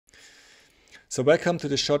So welcome to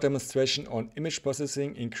this short demonstration on image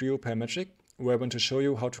processing in Creo Parametric, where I want to show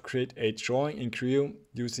you how to create a drawing in Creo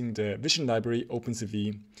using the vision library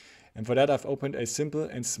OpenCV. And for that I've opened a simple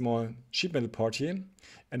and small sheet metal part here.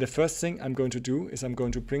 And the first thing I'm going to do is I'm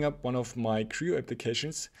going to bring up one of my Creo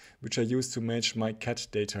applications which I use to manage my CAD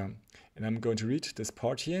data. And I'm going to read this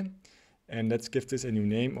part here, and let's give this a new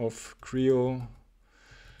name of Creo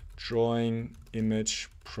Drawing Image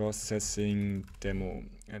Processing Demo,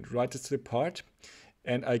 and write this to the part.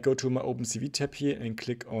 And I go to my OpenCV tab here and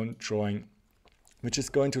click on Drawing, which is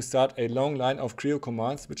going to start a long line of Creo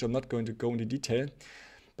commands, which I'm not going to go into detail.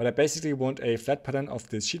 But I basically want a flat pattern of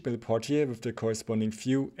this sheet metal part here with the corresponding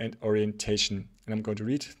view and orientation. And I'm going to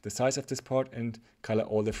read the size of this part and color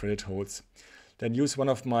all the threaded holes. Then use one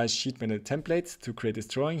of my sheet metal templates to create this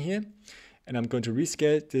drawing here. And I'm going to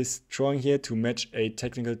rescale this drawing here to match a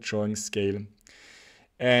technical drawing scale.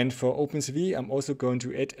 And for OpenCV, I'm also going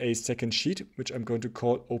to add a second sheet, which I'm going to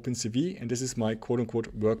call OpenCV. And this is my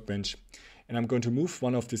quote-unquote workbench. And I'm going to move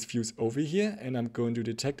one of these views over here, and I'm going to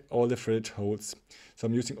detect all the threaded holes. So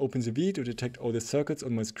I'm using OpenCV to detect all the circuits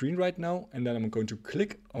on my screen right now. And then I'm going to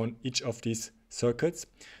click on each of these circuits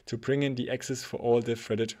to bring in the access for all the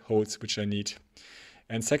threaded holes which I need.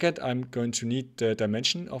 And second, I'm going to need the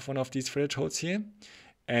dimension of one of these threaded holes here.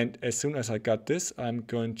 And as soon as I got this, I'm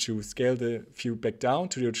going to scale the view back down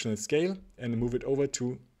to the original scale and move it over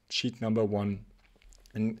to sheet number 1.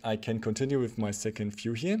 And I can continue with my second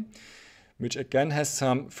view here, which again has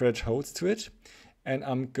some threaded holes to it. And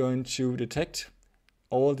I'm going to detect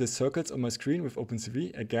all the circles on my screen with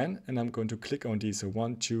OpenCV again. And I'm going to click on these. So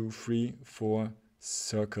 1, 2, 3, 4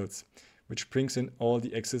 circles, which brings in all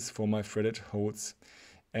the access for my threaded holes.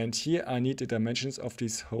 And here I need the dimensions of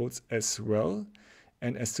these holes as well.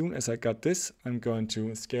 And as soon as I got this, I'm going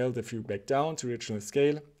to scale the view back down to the original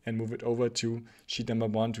scale and move it over to sheet number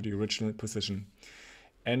 1 to the original position.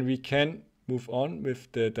 And we can move on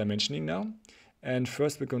with the dimensioning now. And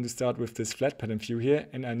first we're going to start with this flat pattern view here,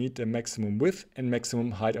 and I need the maximum width and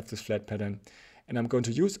maximum height of this flat pattern. And I'm going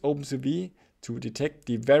to use OpenCV to detect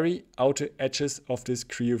the very outer edges of this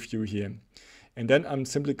Creo view here. And then I'm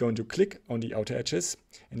simply going to click on the outer edges,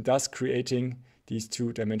 and thus creating these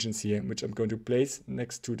two dimensions here, which I'm going to place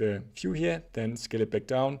next to the view here, then scale it back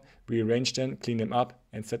down, rearrange them, clean them up,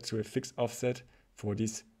 and set to a fixed offset for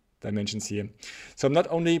these dimensions here. So I'm not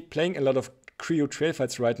only playing a lot of Creo trail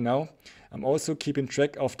files right now, I'm also keeping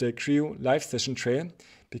track of the Creo live session trail,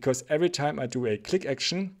 because every time I do a click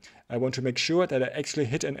action, I want to make sure that I actually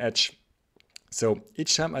hit an edge. So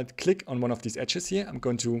each time I click on one of these edges here, I'm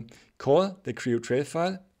going to call the Creo trail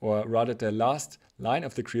file, or rather the last line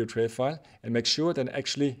of the Creo trail file, and make sure that I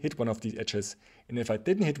actually hit one of these edges. And if I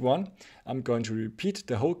didn't hit one, I'm going to repeat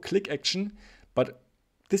the whole click action, but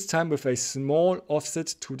this time with a small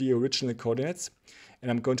offset to the original coordinates. And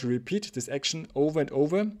I'm going to repeat this action over and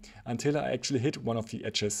over until I actually hit one of the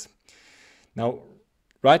edges. Now,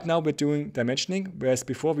 right now we're doing dimensioning, whereas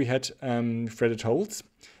before we had threaded holes.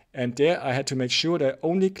 And there I had to make sure that I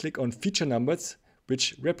only click on feature numbers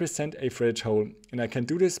which represent a threaded hole. And I can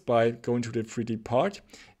do this by going to the 3D part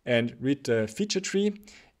and read the feature tree.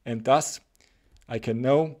 And thus I can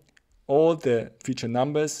know all the feature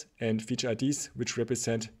numbers and feature IDs which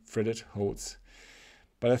represent threaded holes.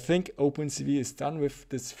 But I think OpenCV is done with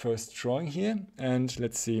this first drawing here. And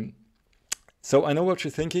let's see. So I know what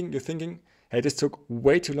you're thinking. You're thinking, hey, this took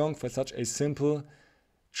way too long for such a simple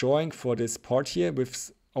drawing for this part here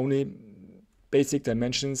with only basic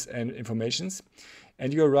dimensions and informations.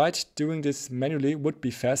 And you're right, doing this manually would be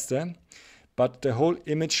faster, but the whole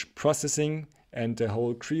image processing and the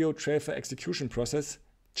whole Creo trail file execution process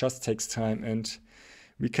just takes time. And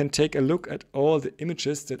we can take a look at all the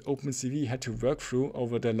images that OpenCV had to work through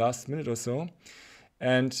over the last minute or so.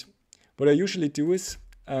 And what I usually do is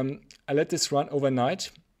I let this run overnight.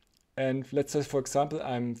 And let's say, for example,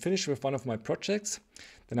 I'm finished with one of my projects.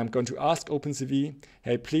 Then I'm going to ask OpenCV,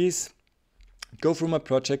 hey, please go through my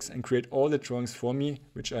projects and create all the drawings for me,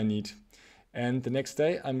 which I need. And the next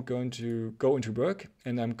day, I'm going to go into work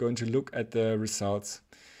and I'm going to look at the results.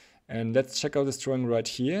 And let's check out this drawing right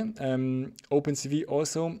here. OpenCV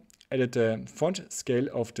also added the font scale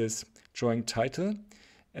of this drawing title.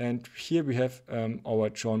 And here we have our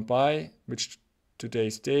drawn by, which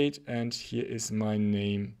today's date, and here is my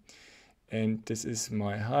name. And this is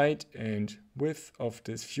my height and width of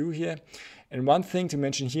this view here. And one thing to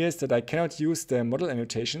mention here is that I cannot use the model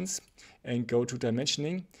annotations and go to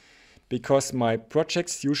dimensioning, because my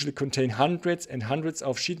projects usually contain hundreds and hundreds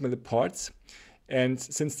of sheet metal parts. And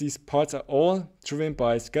since these parts are all driven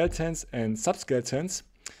by skeletons and subskeletons,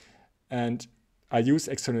 and I use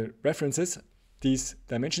external references, these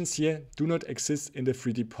dimensions here do not exist in the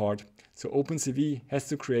 3D part. So OpenCV has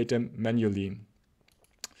to create them manually.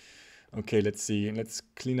 Okay, let's see. Let's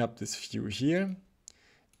clean up this view here.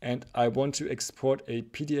 And I want to export a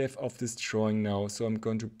PDF of this drawing now. So I'm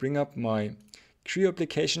going to bring up my Creo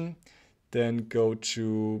application, then go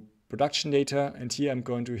to production data, and here I'm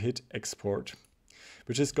going to hit export,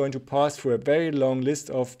 which is going to pass through a very long list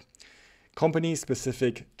of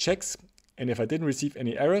company-specific checks. And if I didn't receive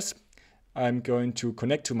any errors, I'm going to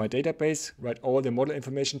connect to my database, write all the model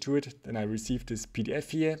information to it. Then I receive this PDF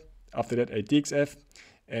here. After that, a DXF.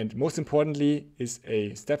 And most importantly is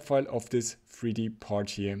a step file of this 3D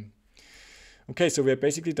part here. Okay, so we're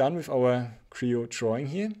basically done with our Creo drawing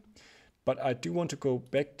here. But I do want to go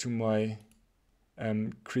back to my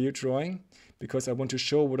Creo drawing because I want to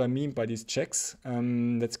show what I mean by these checks.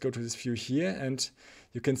 Let's go to this view here, and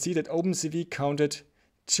you can see that OpenCV counted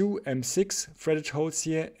 2 M6 threaded holes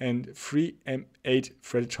here and 3 M8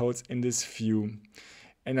 threaded holes in this view.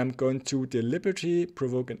 And I'm going to deliberately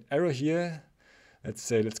provoke an error here.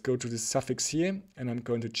 Let's go to the suffix here, and I'm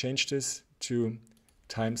going to change this to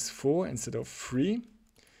 ×4 instead of 3.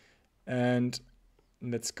 And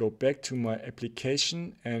let's go back to my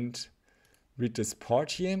application and read this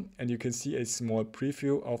part here. And you can see a small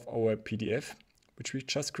preview of our PDF, which we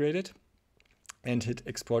just created, and hit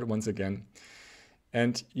export once again.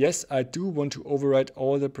 And yes, I do want to overwrite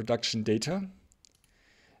all the production data.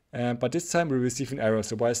 But this time we receive an error.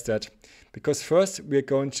 So why is that? Because first we're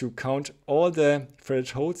going to count all the threaded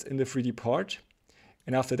holes in the 3D part.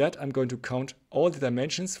 And after that, I'm going to count all the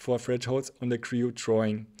dimensions for threaded holes on the Creo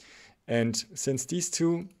drawing. And since these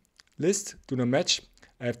two lists do not match,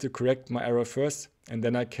 I have to correct my error first, and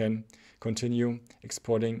then I can continue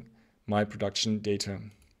exporting my production data.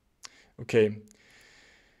 Okay.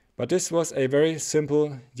 But this was a very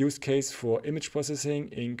simple use case for image processing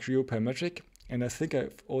in Creo Parametric. And I think I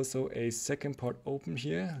have also a second part open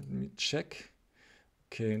here. Let me check.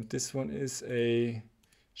 Okay, and this one is a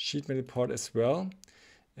sheet metal part as well.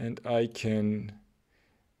 And I can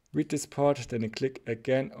read this part, then I click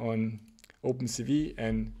again on OpenCV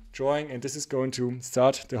and drawing, and this is going to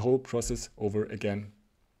start the whole process over again.